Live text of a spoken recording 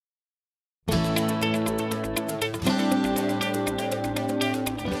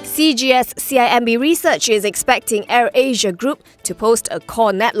CGS-CIMB Research is expecting AirAsia Group to post a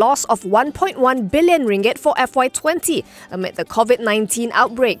core net loss of 1.1 billion ringgit for FY20 amid the Covid-19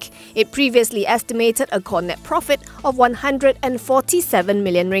 outbreak. It previously estimated a core net profit of 147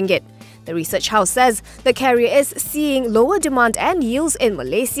 million ringgit. The research house says the carrier is seeing lower demand and yields in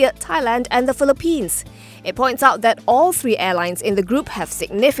Malaysia, Thailand and the Philippines. It points out that all three airlines in the group have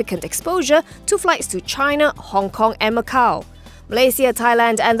significant exposure to flights to China, Hong Kong and Macau. Malaysia,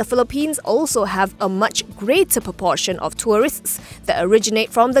 Thailand and the Philippines also have a much greater proportion of tourists that originate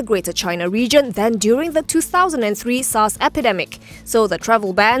from the Greater China region than during the 2003 SARS epidemic, so the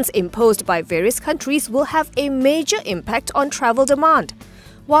travel bans imposed by various countries will have a major impact on travel demand.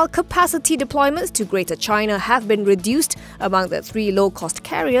 While capacity deployments to Greater China have been reduced among the three low-cost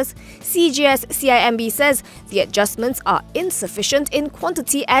carriers, CGS-CIMB says the adjustments are insufficient in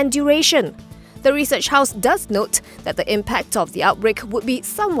quantity and duration. The research house does note that the impact of the outbreak would be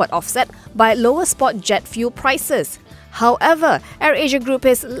somewhat offset by lower spot jet fuel prices. However, AirAsia Group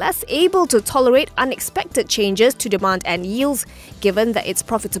is less able to tolerate unexpected changes to demand and yields, given that its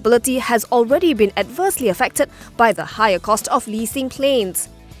profitability has already been adversely affected by the higher cost of leasing planes.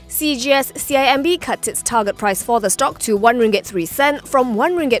 CGS-CIMB cut its target price for the stock to 1 ringgit 3 cent from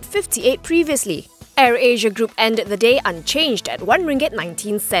 1 ringgit 58 previously. AirAsia Group ended the day unchanged at 1 ringgit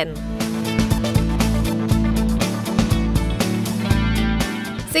 19 cent.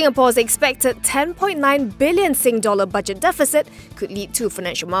 Singapore's expected 10.9 billion Sing dollar budget deficit could lead to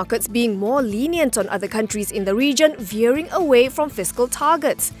financial markets being more lenient on other countries in the region, veering away from fiscal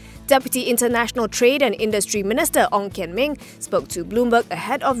targets. Deputy International Trade and Industry Minister Ong Kian Ming spoke to Bloomberg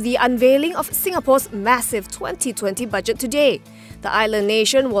ahead of the unveiling of Singapore's massive 2020 budget today. The island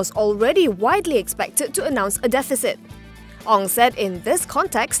nation was already widely expected to announce a deficit. Ong said in this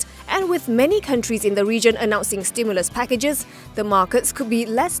context, and with many countries in the region announcing stimulus packages, the markets could be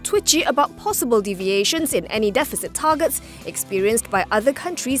less twitchy about possible deviations in any deficit targets experienced by other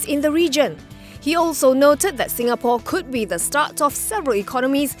countries in the region. He also noted that Singapore could be the start of several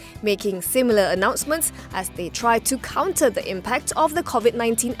economies making similar announcements as they try to counter the impact of the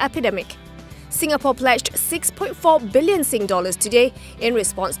Covid-19 epidemic. Singapore pledged 6.4 billion Sing dollars today in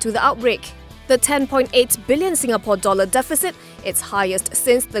response to the outbreak. The 10.8 billion Singapore dollar deficit, its highest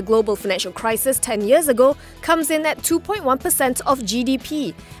since the global financial crisis 10 years ago, comes in at 2.1% of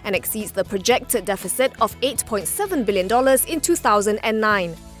GDP and exceeds the projected deficit of $8.7 billion in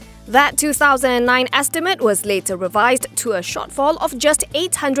 2009. That 2009 estimate was later revised to a shortfall of just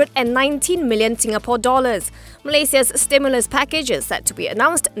 819 million Singapore dollars. Malaysia's stimulus package is set to be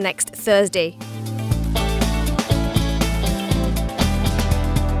announced next Thursday.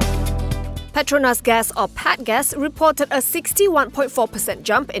 Petronas Gas or PATGAS reported a 61.4%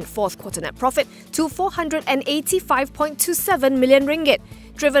 jump in fourth quarter net profit to 485.27 million ringgit,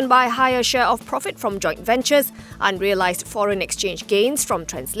 driven by higher share of profit from joint ventures, unrealized foreign exchange gains from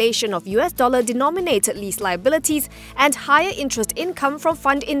translation of US dollar-denominated lease liabilities, and higher interest income from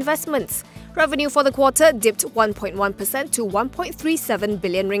fund investments. Revenue for the quarter dipped 1.1% to 1.37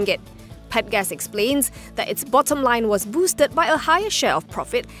 billion ringgit. PATGAS explains that its bottom line was boosted by a higher share of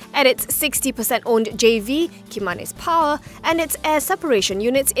profit at its 60% owned JV, Kimanis Power, and its air separation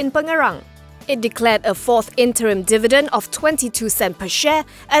units in Pengerang. It declared a fourth interim dividend of 22 cents per share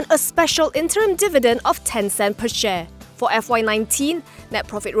and a special interim dividend of 10 cents per share. For FY19, net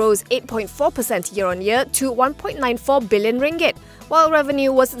profit rose 8.4% year-on-year to 1.94 billion ringgit, while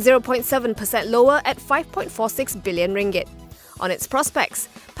revenue was 0.7% lower at 5.46 billion ringgit. On its prospects,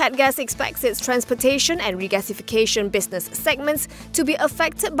 PATGAS expects its transportation and regasification business segments to be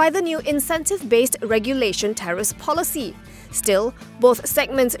affected by the new incentive-based regulation tariffs policy. Still, both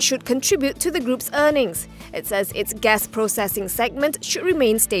segments should contribute to the group's earnings. It says its gas processing segment should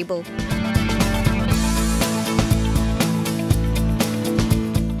remain stable.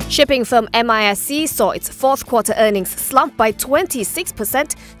 Shipping firm MISC saw its fourth quarter earnings slump by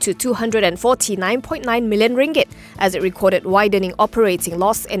 26% to 249.9 million ringgit as it recorded widening operating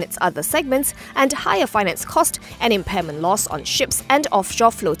loss in its other segments and higher finance cost and impairment loss on ships and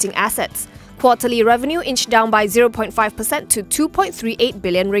offshore floating assets. Quarterly revenue inched down by 0.5% to 2.38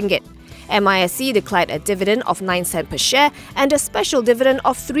 billion ringgit. MISC declared a dividend of 9 cents per share and a special dividend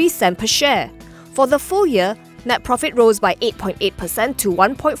of 3 cents per share. For the full year, net profit rose by 8.8% to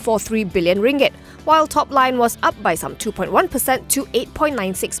 1.43 billion ringgit, while top line was up by some 2.1% to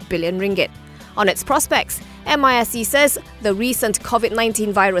 8.96 billion ringgit. On its prospects, MISC says the recent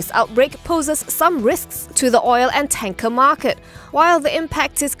COVID-19 virus outbreak poses some risks to the oil and tanker market. While the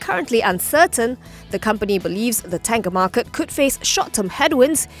impact is currently uncertain, the company believes the tanker market could face short-term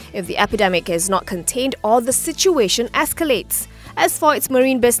headwinds if the epidemic is not contained or the situation escalates. As for its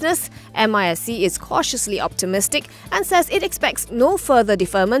marine business, MISC is cautiously optimistic and says it expects no further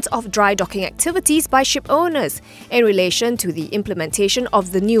deferment of dry docking activities by ship owners in relation to the implementation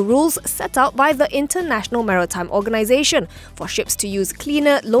of the new rules set out by the International Maritime Organization for ships to use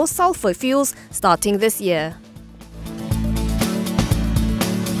cleaner, low-sulfur fuels starting this year.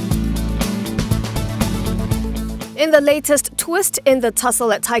 In the latest twist in the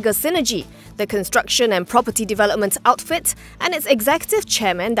tussle at Tiger Synergy, the construction and property development outfit and its executive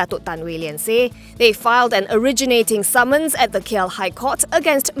chairman Datuk Tan Wei Lian say they filed an originating summons at the KL High Court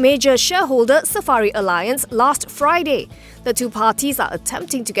against major shareholder Safari Alliance last Friday. The two parties are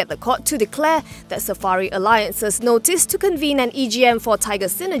attempting to get the court to declare that Safari Alliance's notice to convene an EGM for Tiger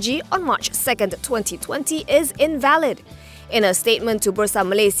Synergy on March 2, 2020 is invalid. In a statement to Bursa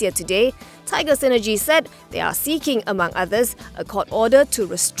Malaysia today, Tiger Synergy said they are seeking, among others, a court order to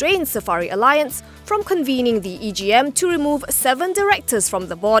restrain Safari Alliance from convening the EGM to remove 7 directors from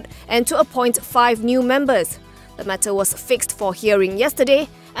the board and to appoint 5 new members. The matter was fixed for hearing yesterday,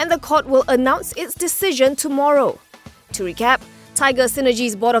 and the court will announce its decision tomorrow. To recap, Tiger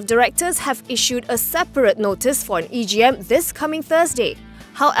Synergy's board of directors have issued a separate notice for an EGM this coming Thursday.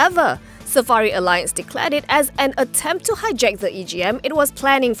 However, Safari Alliance declared it as an attempt to hijack the EGM it was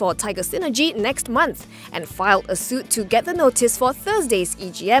planning for Tiger Synergy next month and filed a suit to get the notice for Thursday's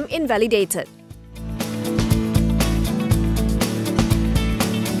EGM invalidated.